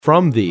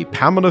From the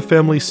Palmetto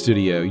Family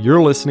Studio,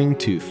 you're listening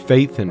to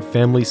Faith and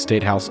Family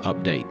Statehouse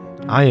Update.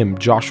 I am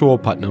Joshua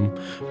Putnam,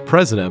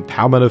 President of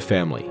Palmetto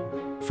Family.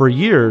 For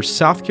years,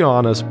 South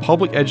Carolina's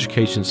public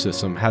education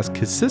system has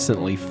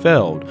consistently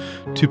failed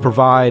to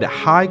provide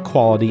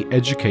high-quality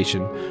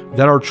education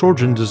that our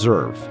children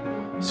deserve.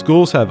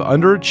 Schools have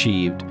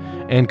underachieved,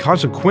 and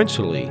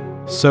consequently,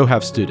 so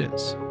have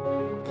students.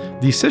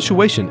 The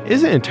situation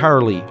isn't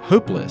entirely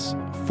hopeless.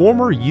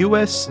 Former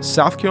U.S.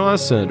 South Carolina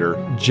Senator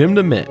Jim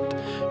DeMint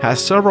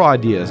has several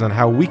ideas on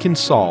how we can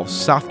solve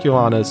South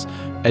Carolina's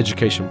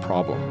education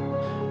problem.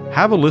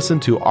 Have a listen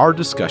to our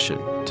discussion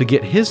to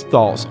get his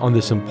thoughts on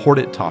this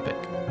important topic.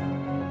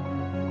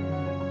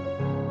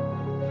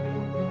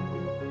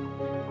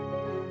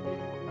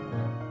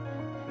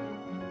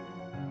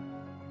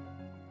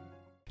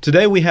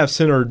 Today we have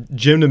Senator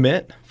Jim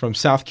DeMint from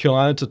South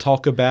Carolina to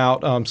talk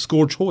about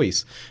school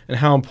choice and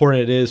how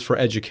important it is for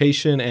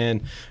education.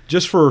 And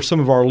just for some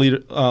of our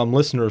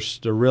listeners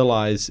to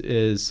realize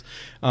is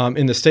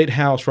in the State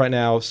House right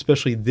now,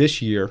 especially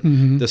this year,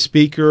 the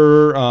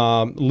Speaker,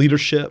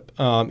 leadership,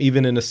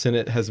 even in the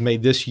Senate, has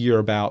made this year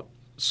about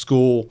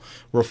school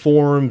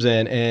reforms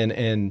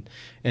and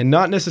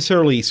not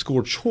necessarily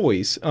school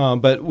choice,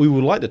 but we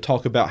would like to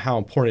talk about how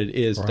important it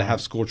is to have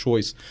school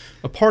choice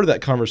a part of that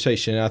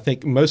conversation. And I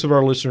think most of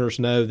our listeners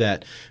know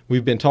that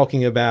we've been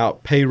talking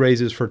about pay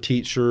raises for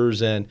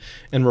teachers and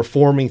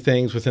reforming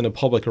things within a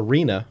public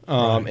arena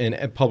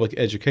and public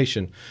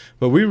education.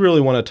 But we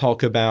really want to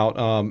talk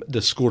about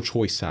the school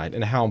choice side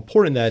and how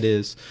important that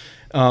is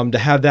to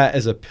have that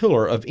as a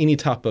pillar of any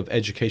type of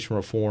education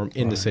reform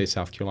in the state of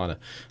South Carolina.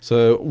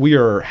 So we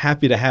are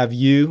happy to have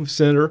you,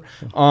 Senator,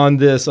 on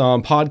this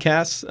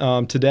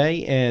podcast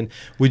today. And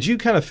would you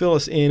kind of fill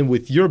us in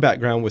with your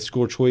background with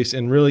school choice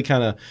and really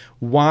kind of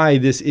why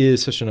this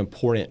is such an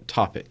important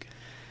topic?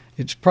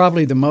 It's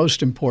probably the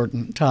most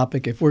important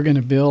topic if we're going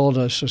to build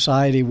a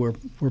society where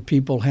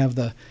people have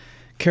the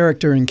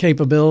character and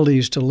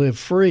capabilities to live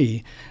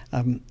free.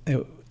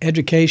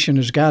 Education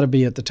has got to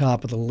be at the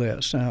top of the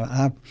list.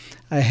 I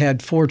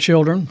had 4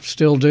 children,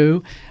 still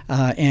do,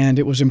 and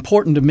it was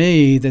important to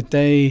me that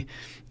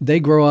they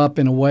grow up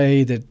in a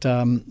way that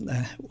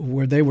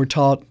where they were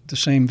taught the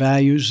same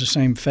values, the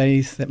same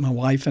faith that my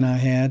wife and I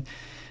had.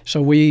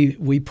 So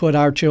we put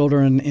our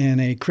children in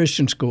a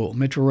Christian school,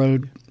 Mitchell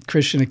Road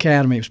Christian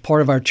Academy. It was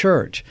part of our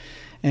church,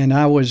 and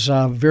I was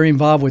very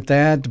involved with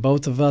that.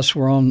 Both of us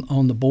were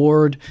on the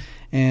board.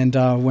 And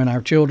when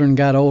our children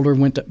got older,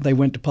 they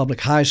went to public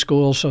high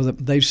school, so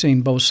that they've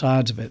seen both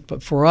sides of it.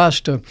 But for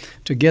us to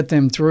get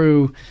them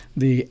through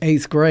the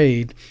 8th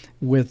grade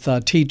with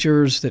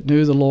teachers that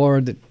knew the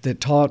Lord,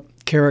 that taught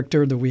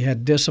character, that we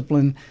had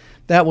discipline,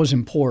 that was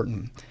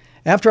important.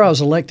 After I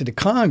was elected to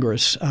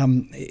Congress,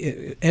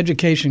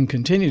 education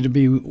continued to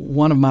be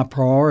one of my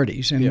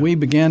priorities, and we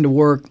began to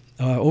work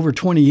over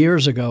 20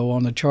 years ago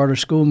on the charter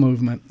school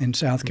movement in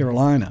South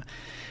Carolina.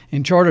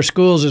 And charter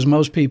schools, as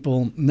most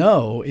people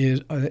know,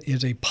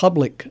 is a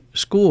public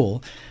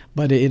school,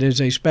 but it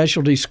is a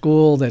specialty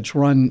school that's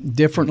run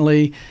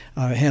differently,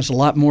 has a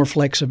lot more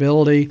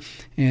flexibility.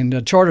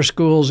 And charter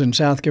schools in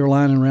South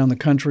Carolina and around the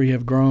country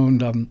have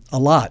grown a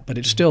lot, but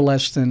it's still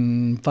less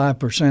than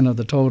 5% of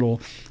the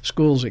total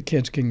schools that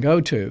kids can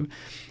go to.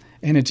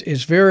 And it's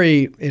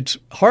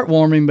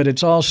heartwarming, but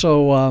it's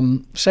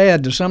also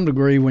sad to some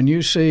degree when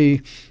you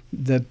see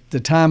the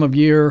time of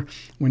year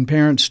when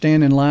parents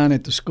stand in line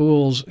at the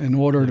schools in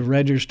order to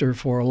register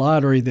for a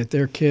lottery that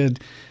their kid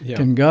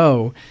can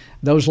go.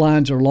 Those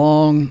lines are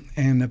long,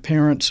 and the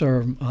parents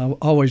are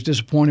always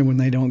disappointed when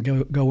they don't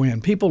go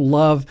in. People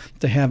love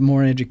to have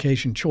more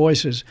education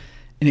choices,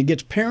 and it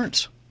gets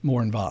parents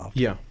more involved.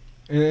 Yeah.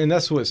 And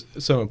that's what's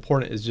so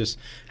important is just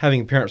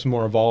having parents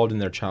more involved in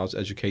their child's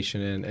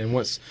education. And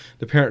once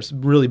the parents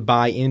really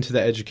buy into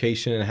that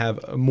education and have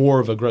a more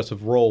of an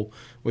aggressive role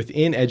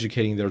within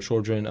educating their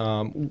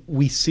children,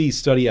 we see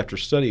study after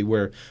study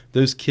where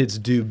those kids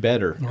do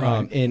better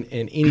in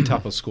any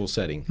type of school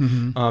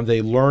setting.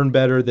 They learn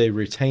better, they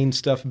retain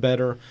stuff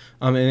better,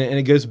 and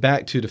it goes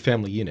back to the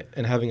family unit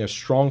and having a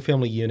strong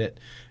family unit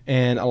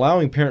and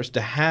allowing parents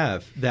to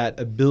have that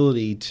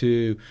ability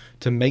to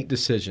make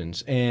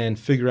decisions and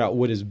figure out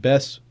what is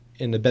best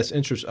in the best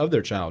interest of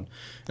their child.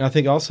 And I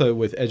think also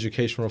with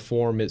education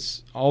reform,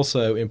 it's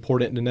also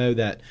important to know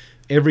that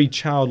every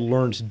child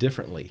learns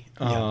differently.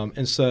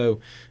 And so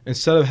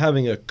instead of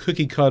having a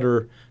cookie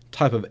cutter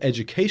type of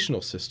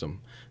educational system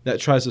that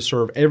tries to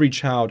serve every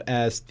child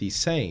as the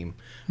same,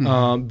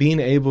 being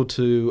able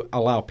to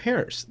allow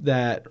parents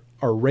that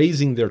are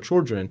raising their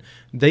children,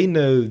 they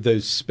know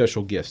those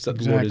special gifts that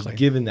the Lord has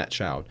given that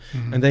child,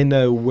 and they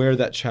know where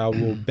that child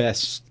will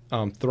best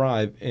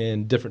thrive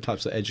in different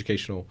types of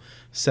educational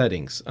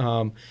settings.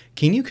 Can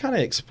you kind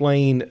of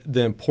explain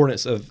the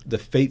importance of the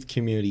faith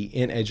community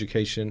in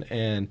education?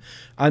 And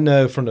I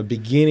know from the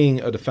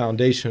beginning of the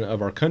foundation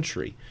of our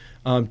country,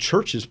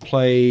 churches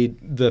played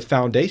the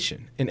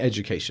foundation in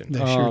education.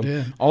 They sure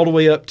did. All the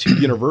way up to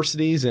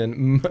universities,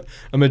 and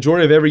a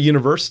majority of every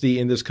university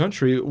in this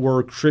country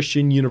were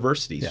Christian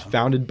universities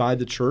founded by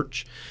the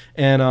church.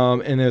 And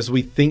as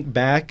we think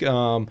back,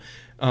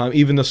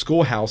 even the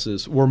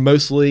schoolhouses were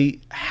mostly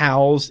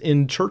housed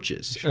in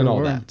churches and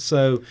all that.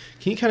 So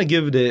can you kind of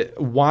give it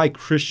why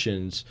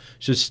Christians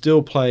should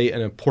still play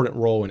an important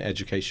role in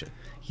education?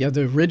 Yeah,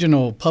 the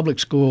original public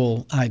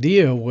school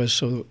idea was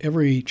so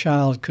every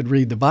child could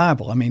read the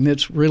Bible. I mean,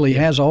 this really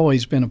has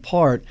always been a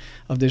part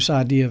of this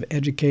idea of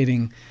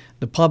educating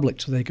the public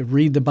so they could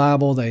read the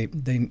Bible. They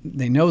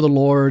know the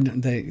Lord.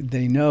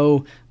 They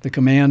know the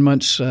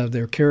commandments.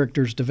 Their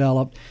characters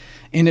developed.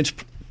 And it's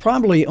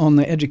probably on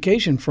the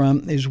education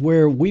front is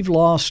where we've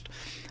lost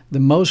the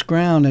most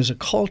ground as a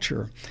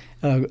culture.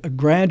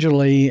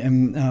 Gradually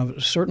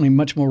and certainly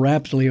much more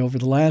rapidly over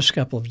the last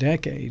couple of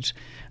decades.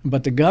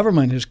 But the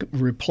government has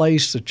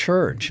replaced the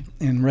church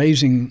in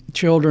raising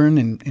children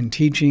and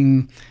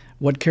teaching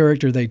what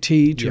character they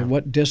teach or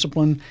what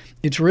discipline.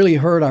 It's really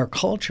hurt our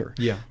culture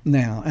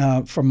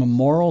now from a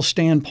moral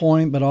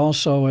standpoint, but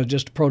also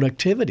just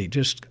productivity.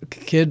 Just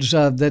kids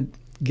that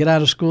get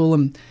out of school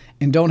and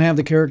don't have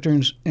the character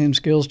and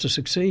skills to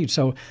succeed.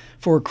 So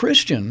for a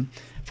Christian,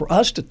 for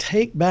us to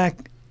take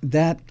back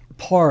that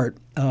part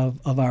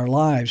of our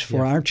lives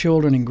for our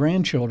children and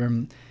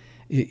grandchildren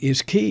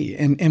is key.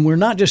 And we're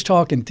not just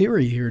talking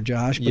theory here,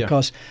 Josh,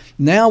 because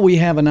now we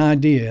have an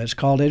idea. It's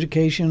called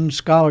education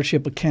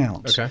scholarship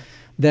accounts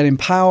that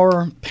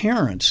empower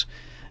parents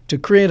to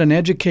create an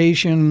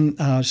education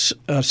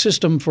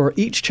system for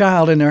each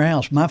child in their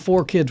house. My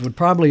 4 kids would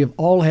probably have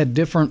all had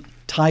different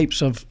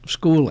types of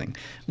schooling.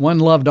 One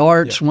loved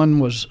arts, one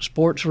was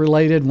sports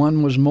related,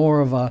 one was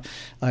more of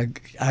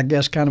I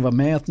guess kind of a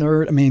math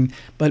nerd. I mean,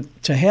 but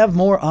to have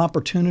more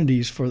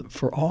opportunities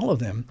for all of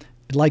them,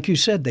 like you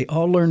said, they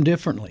all learn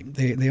differently.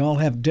 They all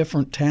have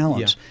different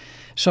talents.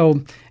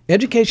 So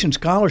education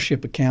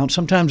scholarship accounts,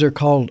 sometimes they're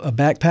called a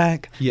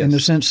backpack in the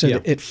sense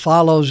that it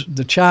follows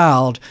the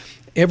child.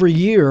 Every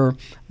year,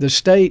 the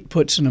state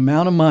puts an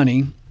amount of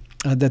money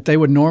that they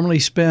would normally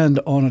spend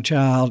on a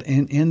child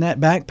in that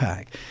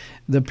backpack.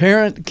 The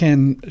parent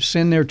can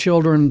send their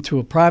children to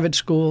a private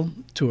school,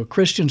 to a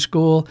Christian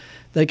school.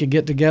 They could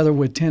get together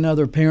with 10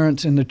 other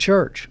parents in the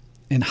church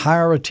and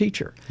hire a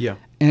teacher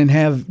and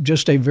have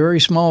just a very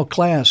small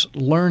class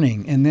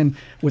learning. And then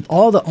with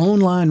all the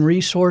online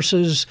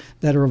resources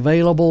that are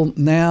available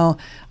now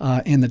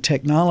and the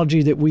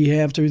technology that we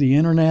have through the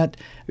internet,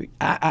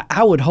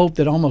 I would hope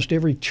that almost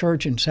every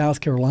church in South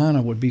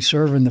Carolina would be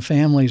serving the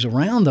families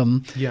around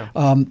them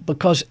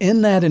because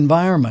in that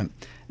environment,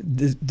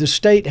 the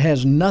state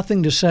has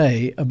nothing to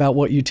say about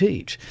what you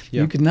teach.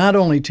 You could not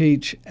only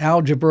teach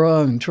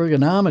algebra and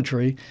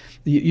trigonometry,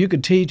 you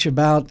could teach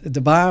about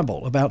the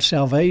Bible, about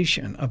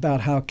salvation,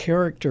 about how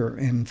character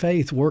and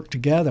faith work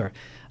together,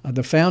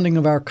 the founding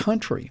of our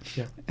country.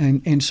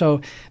 And so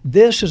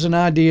this is an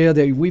idea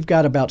that we've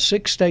got about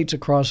 6 states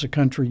across the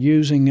country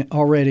using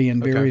already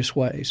in various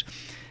ways.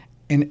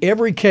 In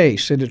every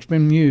case that it's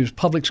been used,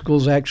 public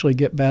schools actually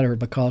get better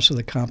because of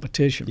the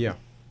competition.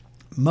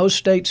 Most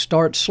states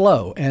start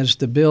slow, as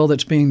the bill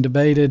that's being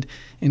debated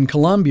in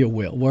Columbia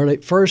will, where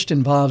it first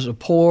involves the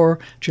poor,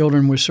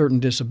 children with certain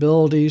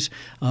disabilities,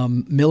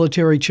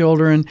 military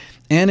children,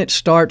 and it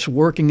starts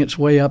working its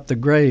way up the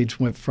grades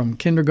from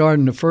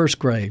kindergarten to first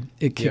grade.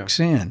 It kicks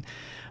in.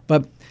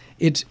 But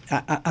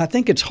I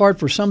think it's hard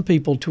for some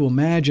people to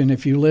imagine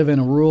if you live in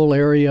a rural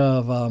area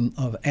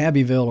of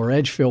Abbeville or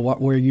Edgefield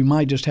where you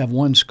might just have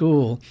one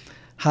school,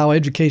 how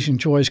education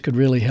choice could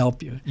really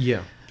help you.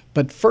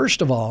 But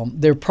first of all,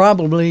 there are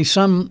probably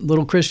some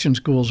little Christian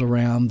schools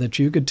around that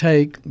you could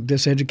take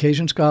this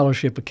education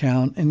scholarship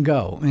account and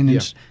go. And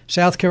in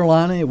South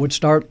Carolina, it would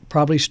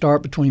probably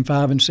start between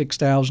 $5,000 and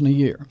 $6,000 a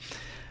year.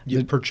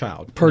 Per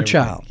child. Per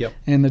child.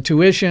 And the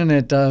tuition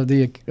at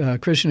the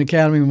Christian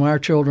Academy when our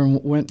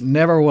children went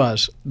never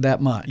was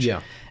that much.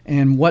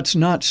 And what's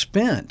not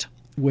spent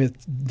with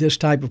this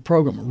type of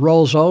program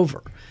rolls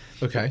over.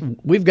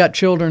 We've got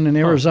children in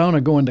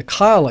Arizona going to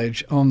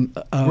college on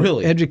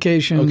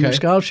education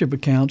scholarship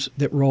accounts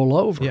that roll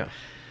over.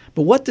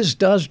 But what this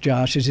does,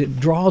 Josh, is it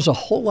draws a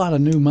whole lot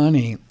of new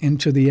money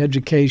into the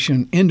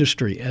education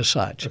industry as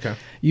such.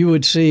 You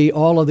would see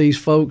all of these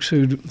folks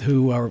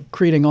who are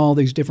creating all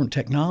these different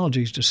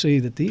technologies to see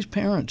that these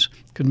parents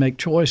could make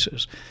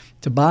choices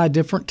to buy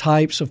different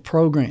types of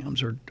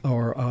programs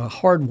or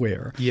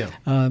hardware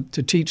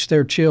to teach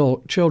their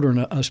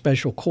children a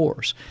special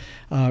course.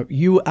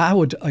 I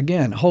would,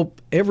 again,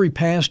 hope every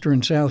pastor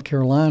in South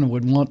Carolina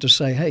would want to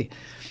say, hey,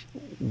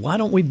 why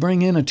don't we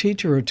bring in a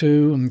teacher or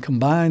two and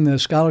combine the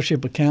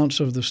scholarship accounts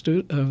of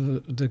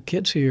the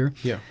kids here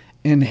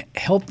and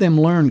help them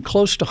learn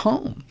close to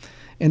home?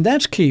 And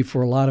that's key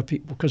for a lot of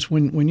people because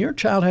when your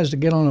child has to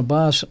get on a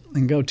bus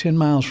and go 10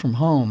 miles from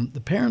home, the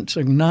parents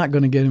are not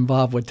going to get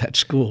involved with that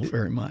school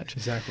very much.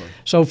 Exactly.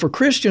 So for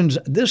Christians,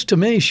 this to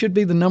me should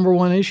be the number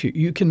one issue.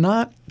 You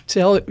cannot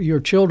tell your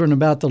children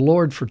about the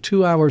Lord for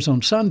 2 hours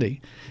on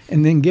Sunday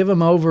and then give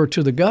them over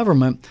to the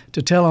government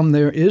to tell them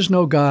there is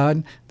no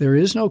God, there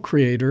is no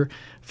creator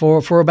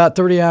for about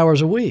 30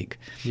 hours a week.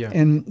 Yeah.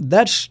 And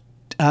that's,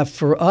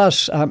 for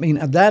us, I mean,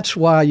 that's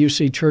why you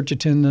see church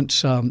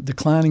attendance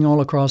declining all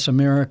across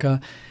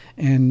America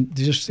and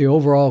just the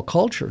overall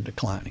culture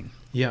declining.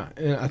 Yeah,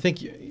 and I think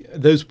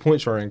those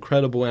points are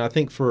incredible. And I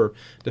think for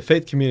the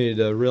faith community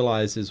to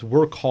realize is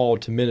we're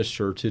called to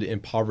minister to the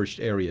impoverished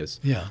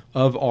areas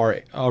of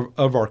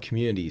our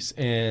communities.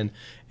 And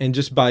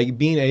just by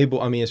being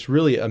able, I mean, it's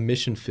really a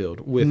mission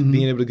field with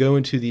being able to go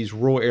into these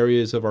rural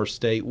areas of our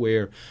state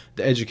where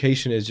the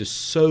education is just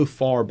so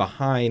far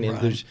behind and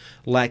there's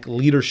lack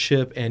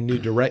leadership and new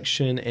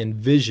direction and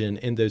vision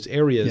in those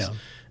areas. Yeah.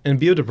 And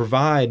be able to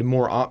provide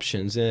more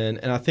options. And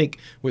I think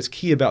what's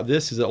key about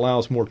this is it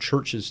allows more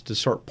churches to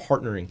start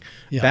partnering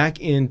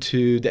back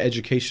into the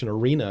education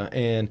arena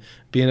and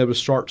being able to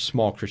start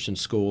small Christian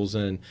schools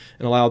and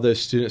allow those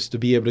students to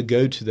be able to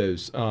go to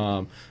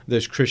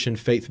those Christian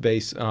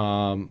faith-based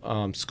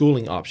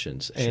schooling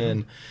options. Sure.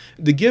 And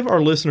to give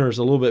our listeners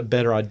a little bit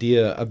better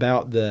idea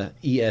about the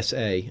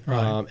ESA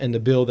and the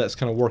bill that's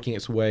kind of working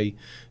its way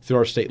through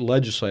our state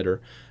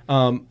legislature,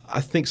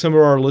 I think some of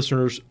our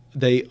listeners,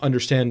 they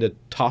understand the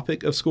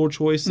topic of school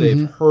choice.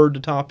 They've heard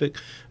the topic,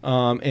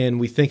 and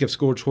we think of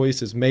school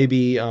choice as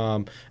maybe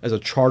as a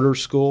charter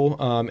school.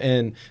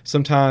 And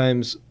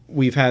sometimes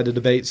we've had the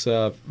debates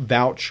of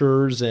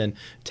vouchers and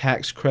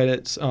tax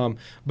credits,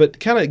 but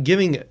kind of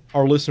giving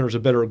our listeners a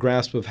better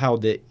grasp of how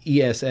the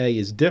ESA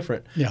is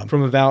different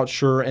from a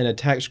voucher and a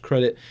tax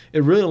credit.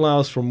 It really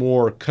allows for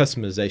more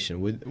customization.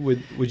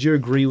 Would you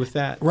agree with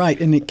that?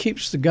 Right, and it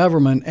keeps the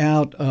government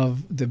out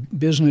of the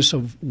business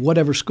of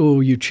whatever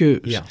school you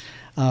choose. Yeah.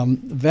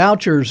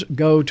 Vouchers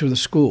go to the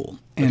school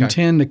and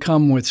tend to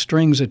come with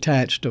strings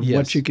attached of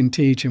what you can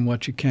teach and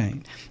what you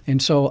can't.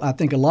 And so I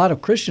think a lot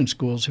of Christian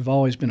schools have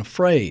always been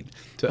afraid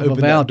to of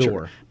open a voucher that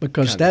door,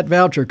 because that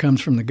voucher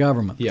comes from the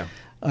government. Yeah.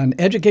 An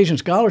education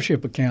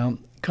scholarship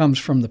account comes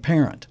from the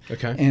parent.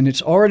 Okay. And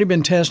it's already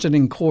been tested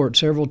in court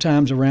several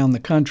times around the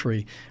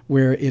country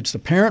where it's the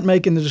parent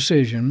making the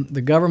decision.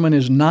 The government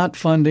is not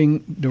funding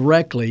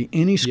directly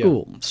any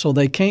school. So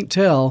they can't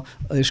tell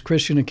this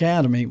Christian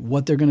academy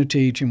what they're going to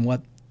teach and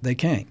what they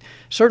can't.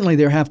 Certainly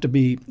there have to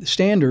be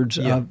standards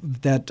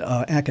that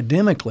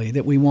academically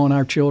that we want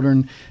our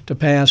children to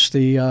pass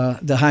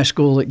the high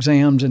school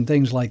exams and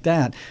things like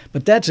that.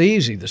 But that's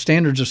easy. The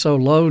standards are so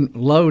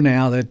low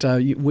now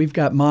that we've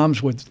got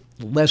moms with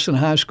less than a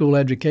high school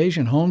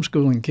education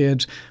homeschooling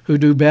kids who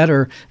do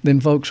better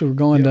than folks who are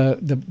going to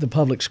the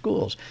public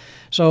schools.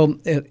 So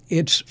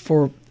it's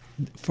for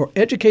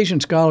education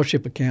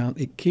scholarship account,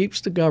 it keeps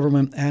the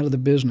government out of the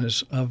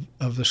business of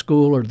the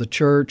school or the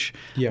church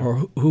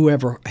or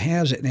whoever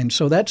has it. And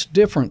so that's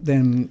different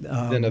than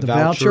the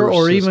voucher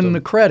or system. Even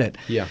the credit.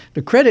 Yeah.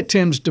 The credit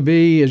tends to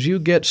be as you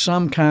get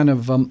some kind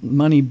of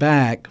money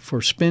back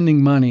for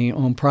spending money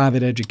on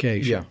private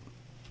education. Yeah.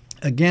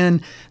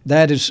 Again,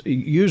 that is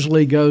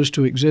usually goes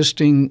to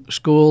existing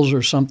schools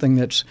or something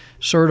that's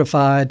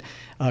certified.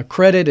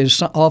 Credit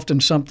is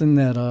often something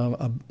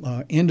that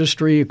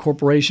industry,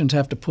 corporations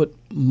have to put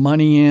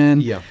money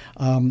in. Yeah.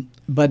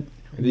 But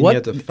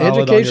what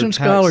education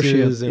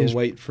scholarship and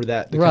wait for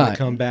that to kind of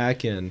come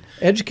back. And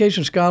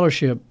education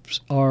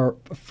scholarships are,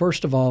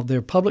 first of all,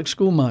 they're public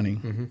school money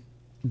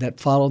that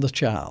follow the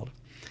child,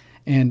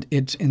 and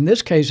it's in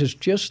this case it's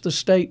just the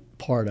state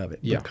part of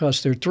it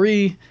because there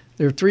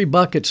are three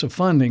buckets of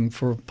funding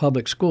for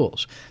public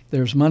schools.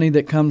 There's money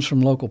that comes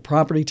from local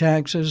property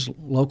taxes,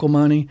 local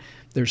money.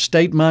 There's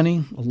state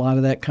money. A lot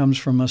of that comes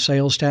from a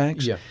sales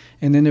tax. Yeah.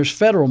 And then there's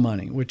federal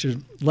money, which is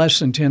less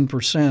than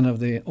 10% of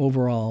the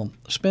overall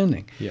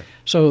spending. Yeah.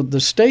 So the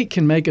state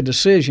can make a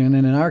decision,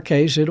 and in our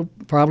case, it'll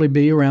probably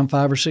be around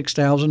 $5,000 or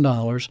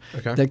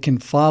 $6,000 that can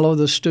follow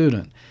the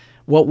student.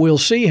 What we'll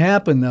see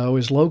happen, though,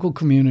 is local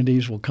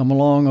communities will come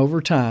along over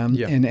time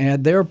and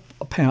add their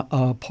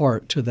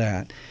part to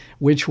that,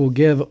 which will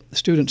give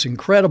students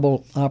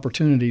incredible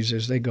opportunities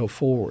as they go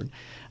forward.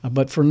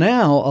 But for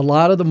now, a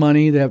lot of the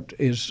money that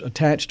is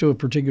attached to a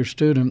particular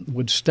student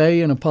would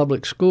stay in a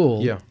public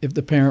school if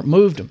the parent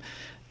moved them.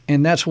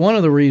 And that's one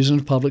of the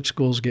reasons public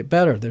schools get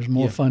better. There's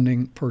more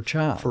funding per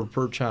child.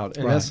 Per child.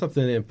 And that's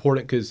something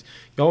important because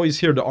you always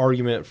hear the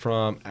argument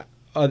from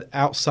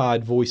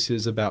outside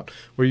voices about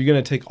where you're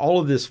going to take all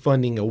of this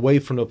funding away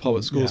from the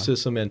public school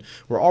system, and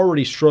we're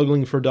already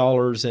struggling for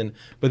dollars.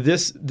 But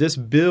this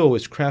bill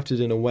is crafted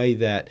in a way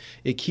that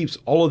it keeps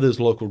all of those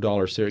local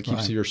dollars there. It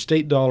keeps your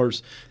state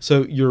dollars,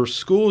 so your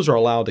schools are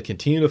allowed to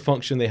continue to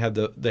function. They have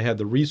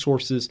the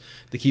resources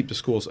to keep the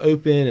schools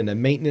open and the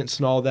maintenance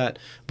and all that.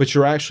 But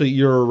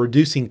you're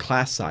reducing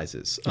class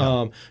sizes.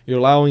 You're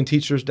allowing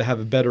teachers to have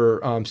a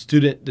better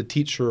student to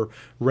teacher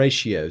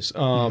ratios,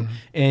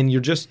 and you're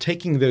just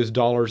taking those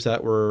dollars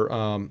that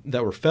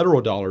were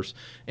federal dollars,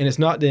 and it's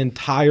not the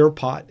entire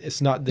pot.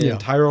 It's not the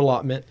entire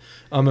allotment.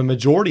 A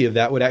majority of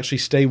that would actually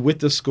stay with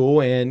the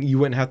school, and you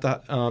wouldn't have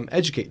to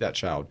educate that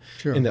child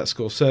in that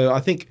school. So I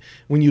think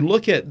when you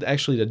look at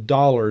actually the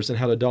dollars and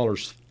how the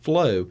dollars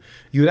flow,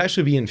 you would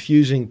actually be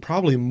infusing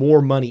probably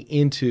more money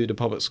into the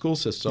public school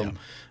system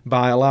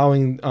by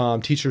allowing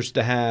teachers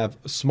to have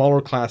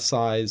smaller class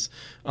size,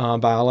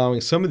 by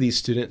allowing some of these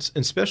students,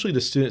 and especially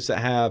the students that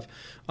have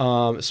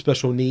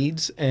special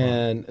needs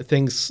and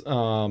things,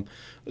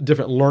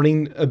 different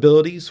learning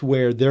abilities,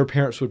 where their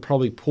parents would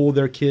probably pull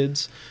their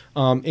kids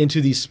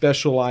into these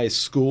specialized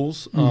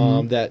schools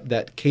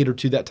that cater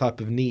to that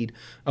type of need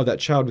of that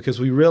child, because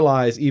we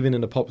realize even in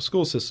the public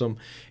school system,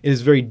 it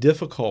is very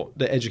difficult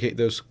to educate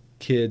those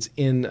kids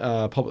in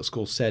a public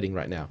school setting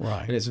right now.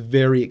 Right. And it's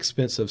very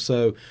expensive.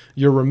 So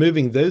you're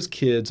removing those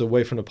kids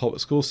away from the public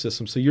school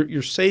system. So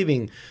you're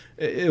saving,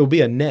 it'll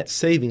be a net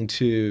saving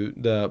to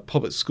the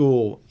public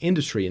school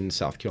industry in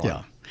South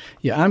Carolina.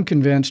 Yeah, I'm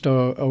convinced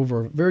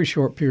over a very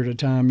short period of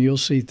time, you'll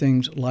see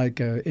things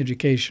like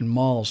education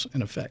malls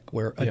in effect,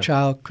 where a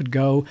child could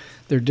go.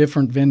 There are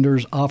different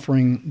vendors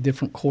offering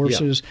different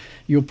courses.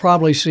 You'll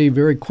probably see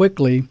very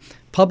quickly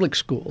public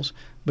schools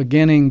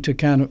beginning to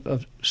kind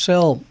of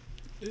sell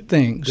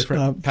things,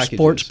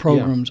 sports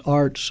programs,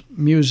 arts,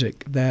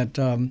 music, that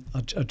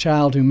a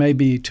child who may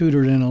be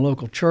tutored in a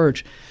local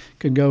church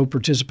could go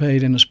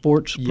participate in a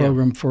sports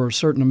program for a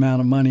certain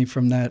amount of money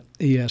from that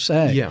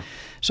ESA. Yeah.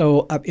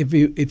 So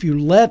if you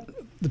let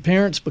the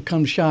parents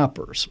become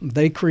shoppers,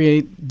 they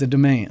create the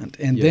demand.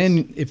 And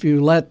then if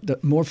you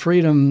let more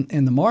freedom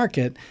in the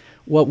market,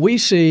 what we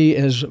see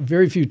as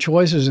very few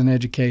choices in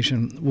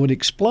education would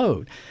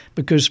explode,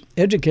 because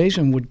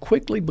education would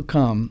quickly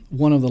become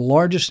one of the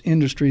largest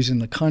industries in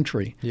the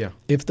country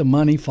if the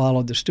money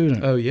followed the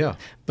student. Oh, yeah.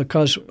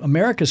 Because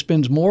America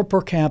spends more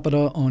per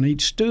capita on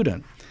each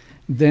student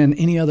than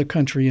any other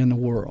country in the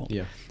world.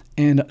 Yeah.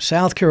 And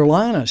South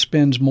Carolina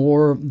spends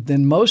more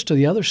than most of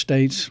the other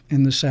states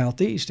in the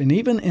Southeast, and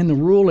even in the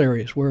rural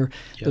areas where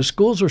the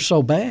schools are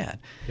so bad.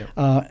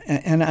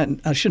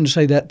 And I shouldn't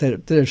say that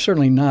they're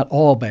certainly not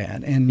all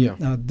bad. And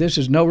this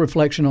is no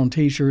reflection on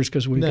teachers,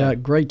 because we've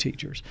got great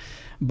teachers.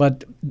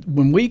 But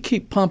when we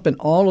keep pumping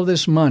all of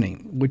this money,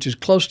 which is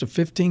close to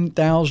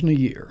 $15,000 a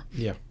year,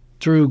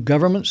 through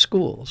government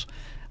schools,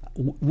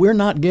 we're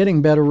not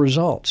getting better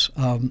results.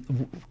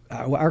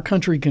 Our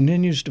country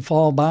continues to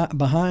fall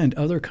behind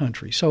other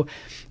countries. So,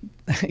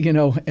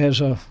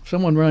 as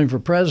someone running for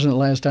president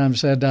last time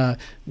said,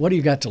 what do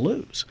you got to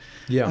lose?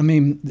 Yeah. I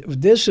mean,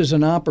 this is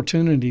an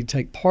opportunity to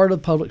take part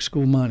of public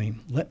school money,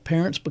 let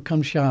parents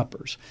become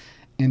shoppers,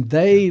 and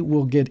they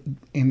will get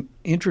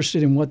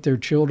interested in what their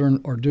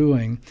children are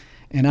doing.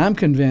 And I'm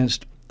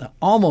convinced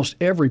almost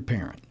every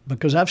parent,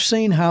 because I've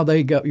seen how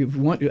they go.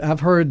 I've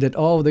heard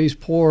that these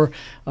poor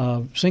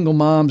single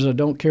moms that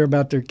don't care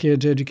about their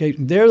kids'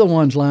 education, they're the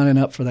ones lining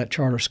up for that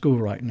charter school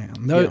right now.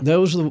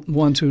 Those are the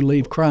ones who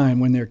leave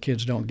crying when their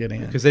kids don't get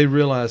in. Because they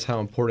realize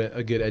how important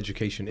a good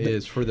education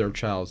is for their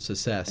child's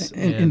success.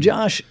 And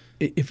Josh,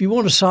 if you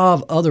want to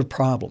solve other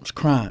problems,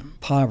 crime,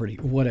 poverty,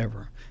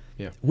 whatever,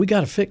 we got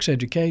to fix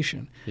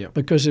education.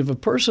 Because if a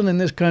person in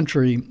this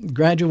country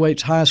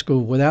graduates high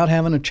school without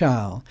having a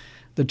child,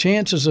 the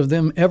chances of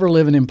them ever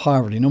living in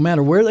poverty, no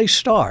matter where they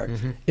start,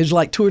 is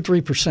like 2 or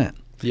 3%.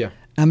 Yeah.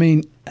 I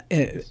mean,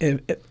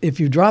 if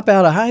you drop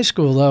out of high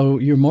school, though,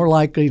 you're more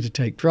likely to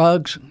take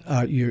drugs,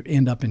 you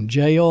end up in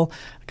jail,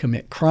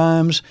 commit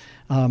crimes.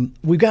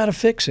 We've got to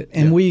fix it.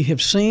 And we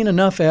have seen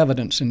enough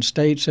evidence in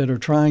states that are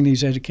trying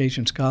these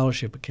education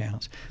scholarship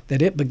accounts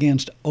that it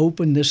begins to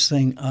open this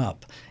thing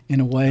up in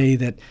a way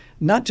that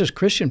not just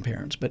Christian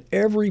parents, but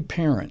every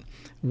parent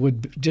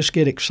would just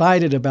get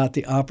excited about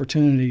the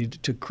opportunity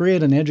to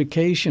create an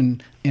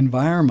education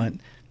environment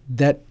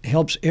that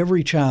helps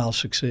every child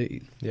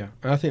succeed. Yeah,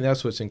 and I think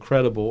that's what's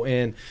incredible.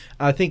 And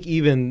I think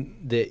even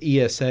the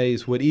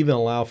ESAs would even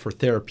allow for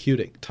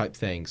therapeutic type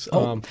things.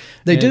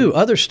 They do.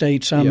 Other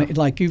states,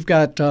 like you've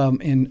got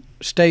in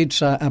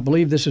states, I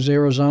believe this is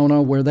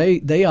Arizona, where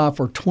they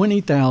offer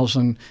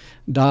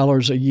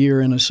 $20,000 a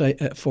year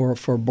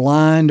for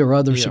blind or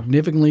other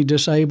significantly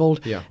disabled.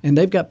 And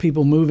they've got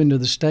people moving to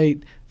the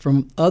state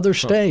from other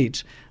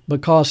states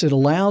because it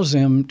allows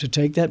them to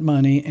take that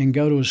money and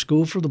go to a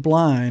school for the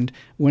blind,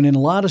 when in a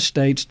lot of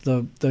states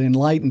the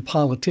enlightened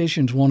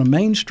politicians want to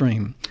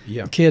mainstream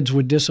kids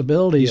with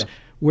disabilities,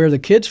 where the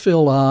kids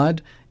feel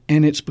odd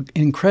and it's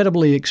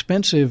incredibly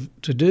expensive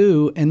to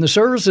do and the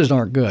services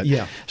aren't good.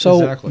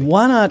 So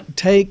why not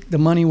take the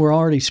money we're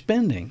already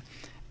spending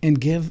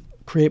and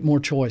create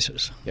more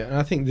choices? Yeah, and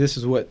I think this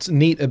is what's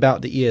neat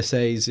about the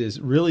ESAs, is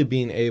really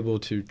being able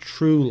to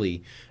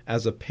truly,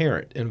 as a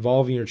parent,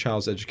 involving your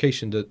child's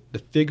education to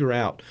figure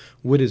out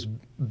what is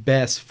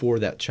best for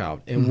that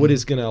child and what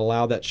is going to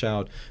allow that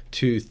child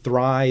to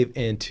thrive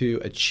and to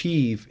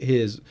achieve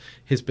his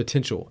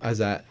potential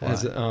as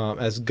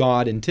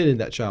God intended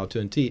that child to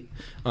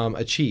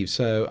achieve.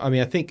 So, I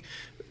mean, I think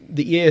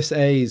the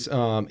ESAs,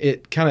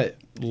 it kind of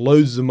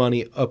loads the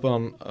money up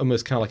on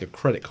almost kind of like a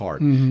credit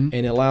card, and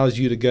it allows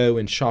you to go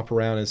and shop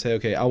around and say,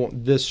 okay, I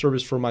want this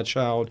service for my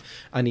child.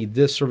 I need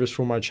this service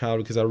for my child,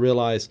 because I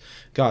realize,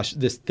 gosh,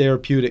 this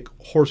therapeutic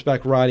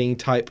horseback riding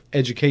type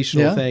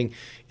educational thing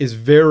is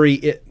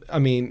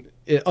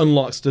it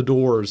unlocks the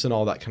doors and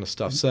all that kind of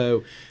stuff.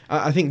 So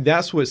I think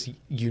that's what's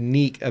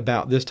unique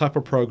about this type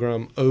of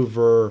program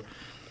over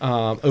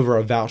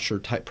a voucher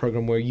type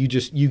program, where you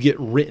get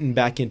written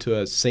back into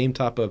a same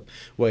type of,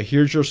 well,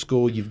 here's your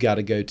school you've got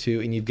to go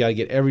to, and you've got to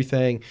get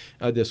everything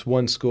at this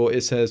one school.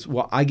 It says,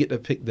 well, I get to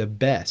pick the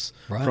best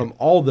from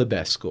all the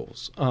best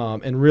schools,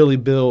 and really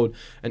build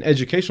an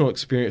educational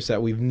experience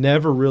that we've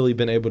never really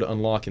been able to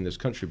unlock in this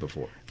country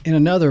before. And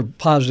another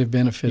positive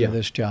benefit of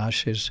this,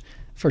 Josh, is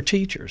for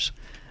teachers.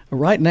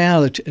 Right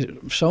now,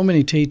 so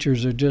many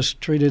teachers are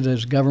just treated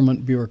as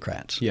government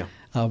bureaucrats. Yeah.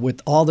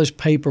 With all this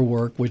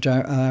paperwork, which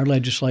our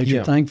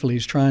legislature, thankfully,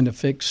 is trying to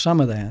fix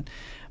some of that.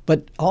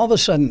 But all of a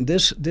sudden,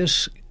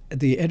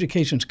 the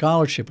education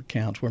scholarship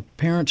accounts, where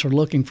parents are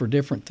looking for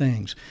different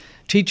things.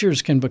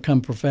 Teachers can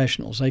become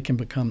professionals. They can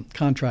become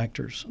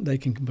contractors. They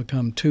can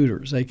become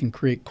tutors. They can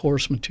create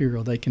course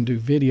material. They can do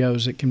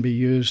videos that can be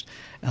used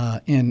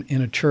in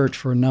a church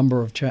for a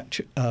number of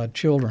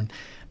children.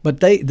 But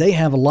they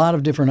have a lot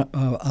of different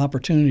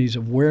opportunities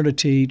of where to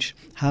teach,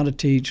 how to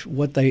teach,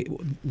 what they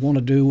want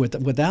to do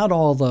without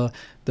all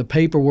the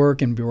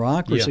paperwork and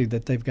bureaucracy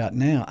that they've got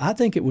now. I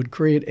think it would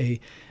create a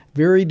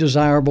very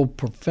desirable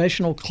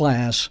professional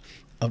class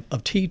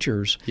of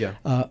teachers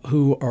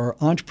who are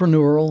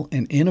entrepreneurial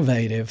and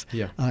innovative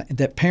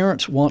that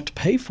parents want to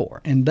pay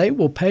for. And they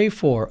will pay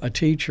for a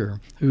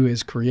teacher who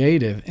is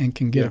creative and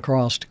can get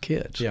across to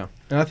kids. Yeah.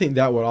 And I think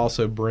that would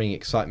also bring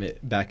excitement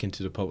back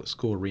into the public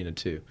school arena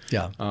too.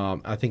 Yeah.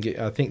 I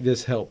think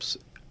this helps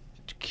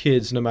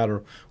kids, no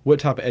matter what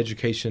type of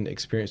education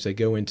experience they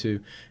go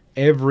into.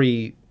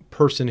 Every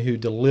person who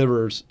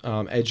delivers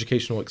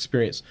educational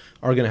experience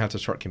are going to have to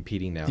start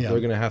competing now. They're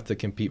going to have to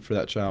compete for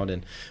that child.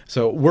 And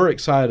so we're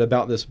excited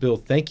about this bill.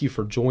 Thank you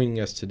for joining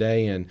us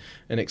today and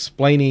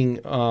explaining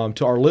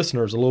to our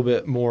listeners a little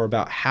bit more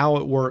about how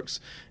it works.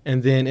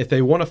 And then if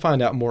they want to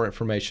find out more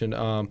information,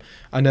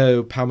 I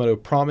know Palmetto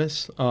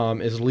Promise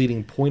is a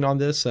leading point on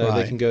this. So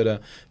they can go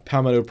to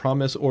Palmetto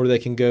Promise, or they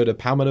can go to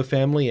Palmetto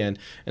Family and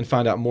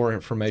find out more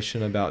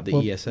information about the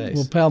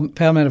ESAs. Well,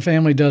 Palmetto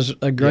Family does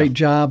a great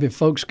job. If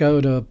folks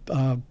go to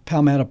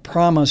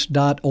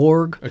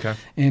palmettopromise.org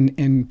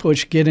and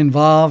push Get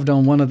Involved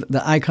on one of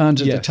the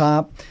icons at the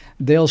top,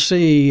 they'll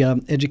see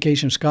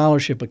education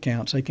scholarship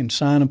accounts. They can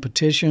sign a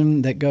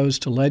petition that goes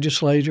to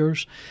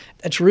legislators.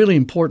 That's really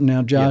important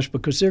now, Josh,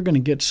 because they're going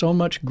to get so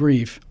much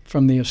grief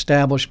from the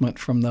establishment,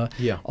 from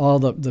all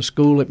the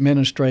school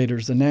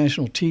administrators, the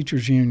national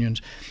teachers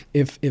unions.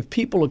 If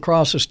people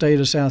across the state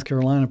of South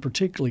Carolina,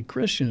 particularly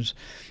Christians,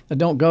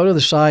 don't go to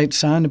the site,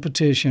 sign the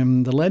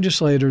petition, the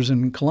legislators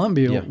in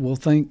Columbia will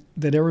think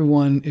that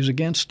everyone is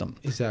against them.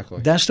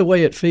 Exactly. That's the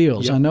way it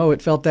feels. I know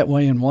it felt that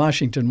way in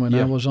Washington when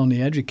I was on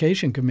the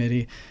education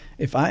committee.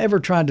 If I ever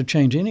tried to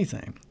change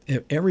anything,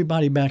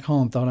 everybody back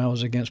home thought I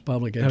was against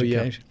public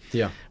education.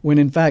 When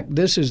in fact,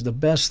 this is the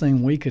best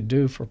thing we could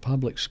do for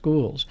public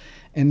schools.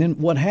 And then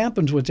what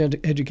happens with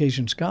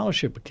education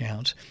scholarship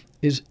accounts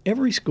is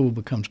every school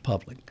becomes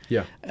public.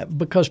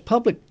 Because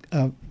public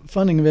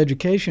funding of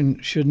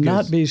education should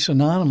not be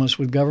synonymous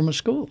with government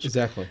schools.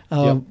 Exactly.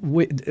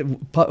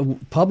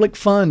 Public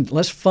fund,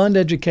 let's fund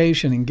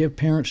education and give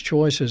parents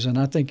choices, and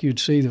I think you'd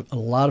see a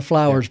lot of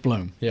flowers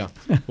bloom.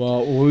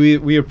 Well,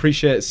 we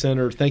appreciate it,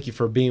 Senator. Thank you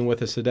for being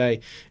with us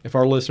today. If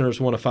our listeners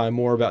want to find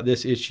more about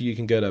this issue, you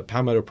can go to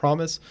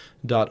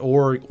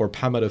palmettopromise.org or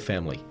Palmetto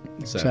Family.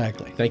 So,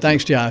 exactly.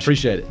 Thanks, Josh.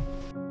 Appreciate it.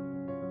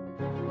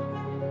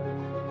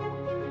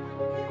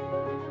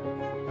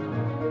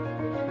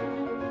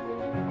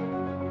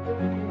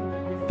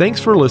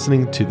 Thanks for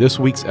listening to this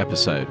week's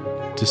episode.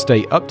 To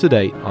stay up to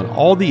date on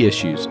all the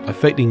issues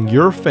affecting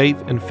your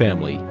faith and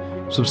family,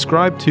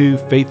 subscribe to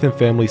Faith and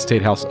Family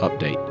Statehouse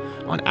Update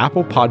on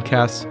Apple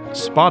Podcasts,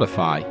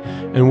 Spotify,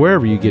 and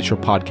wherever you get your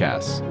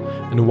podcasts.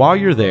 And while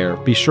you're there,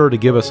 be sure to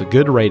give us a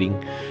good rating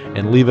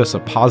and leave us a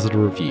positive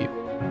review.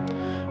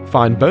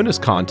 Find bonus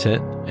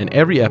content in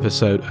every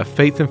episode of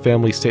Faith and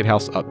Family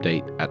Statehouse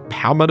Update at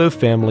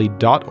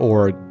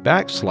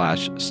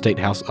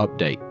palmettofamily.org/Statehouse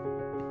Update.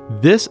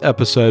 This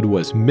episode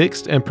was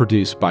mixed and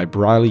produced by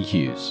Briley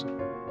Hughes.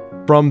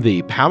 From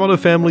the Palmetto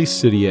Family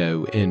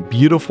Studio in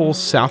beautiful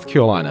South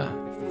Carolina,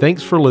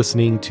 thanks for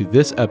listening to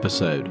this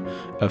episode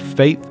of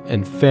Faith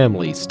and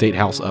Family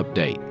Statehouse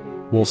Update.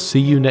 We'll see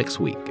you next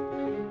week.